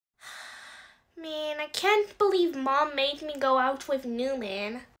I can't believe Mom made me go out with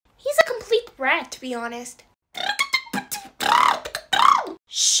Newman. He's a complete brat, to be honest.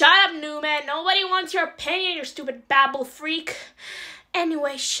 Shut up, Newman. Nobody wants your opinion, you stupid babble freak.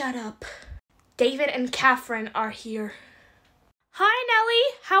 Anyway, shut up. David and Katharine are here. Hi,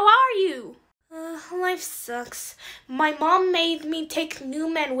 Nelly. How are you? Life sucks. My mom made me take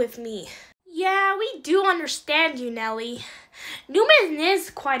Newman with me. Yeah, we do understand you, Nelly. Newman is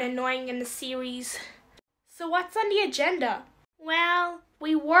quite annoying in the series. So what's on the agenda? Well,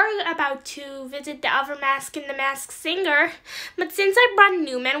 we were about to visit the other mask in The Masked Singer, but since I brought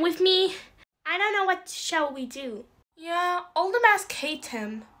Newman with me, I don't know what shall we do. Yeah, all the masks hate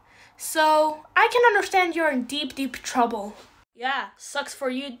him. So, I can understand you're in deep, deep trouble. Yeah, sucks for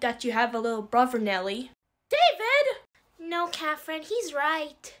you that you have a little brother, Nelly. David! No, Katharine, he's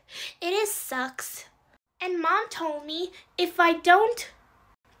right. It is sucks. And Mom told me if I don't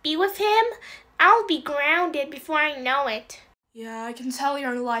be with him, I'll be grounded before I know it. Yeah, I can tell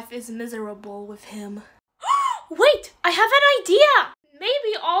your life is miserable with him. Wait, I have an idea!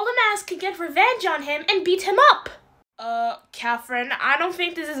 Maybe all the masks could get revenge on him and beat him up. Katharine, I don't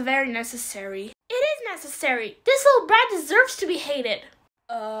think this is very necessary. It is necessary. This little brat deserves to be hated.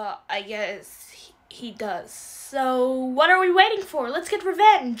 I guess he does. So, what are we waiting for? Let's get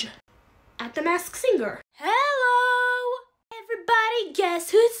revenge. At the Masked Singer. Hello! Everybody,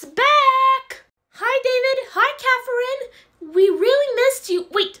 guess who's back? Hi, David. Hi, Katharine. We really missed you.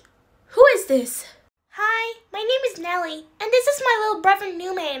 Wait, who is this? Hi, my name is Nelly, and this is my little brother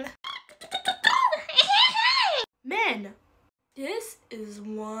Newman. Man, this is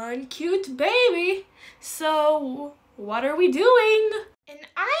one cute baby. So, what are we doing? And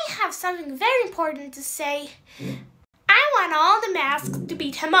I have something very important to say. I want all the masks to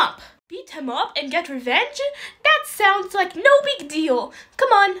beat him up. Beat him up and get revenge? That sounds like no big deal.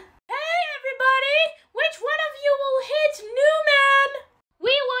 Come on. Hey, everybody! Which one of you will hit Newman?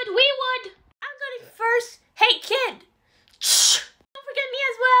 We would. I'm going first. Hey, kid. Shh. Don't forget me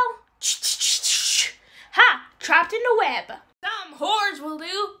as well. Shh. Ha! Trapped in the web. Some whores will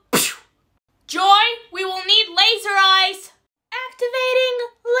do. Joy, we will need laser eyes. Activating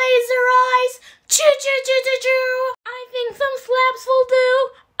laser eyes. Choo. I think some slaps will do.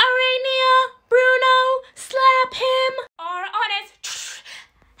 Arania, Bruno, slap him. Are on it.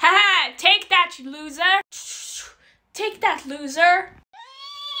 Ha! Take that, you loser. Take that, loser.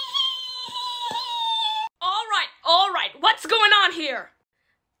 All right. What's going on here?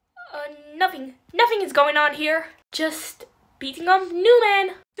 Nothing is going on here. Just beating up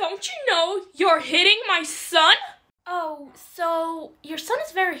Newman. Don't you know you're hitting my son? Oh, so your son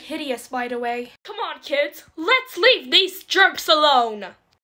is very hideous, by the way. Come on, kids. Let's leave these jerks alone.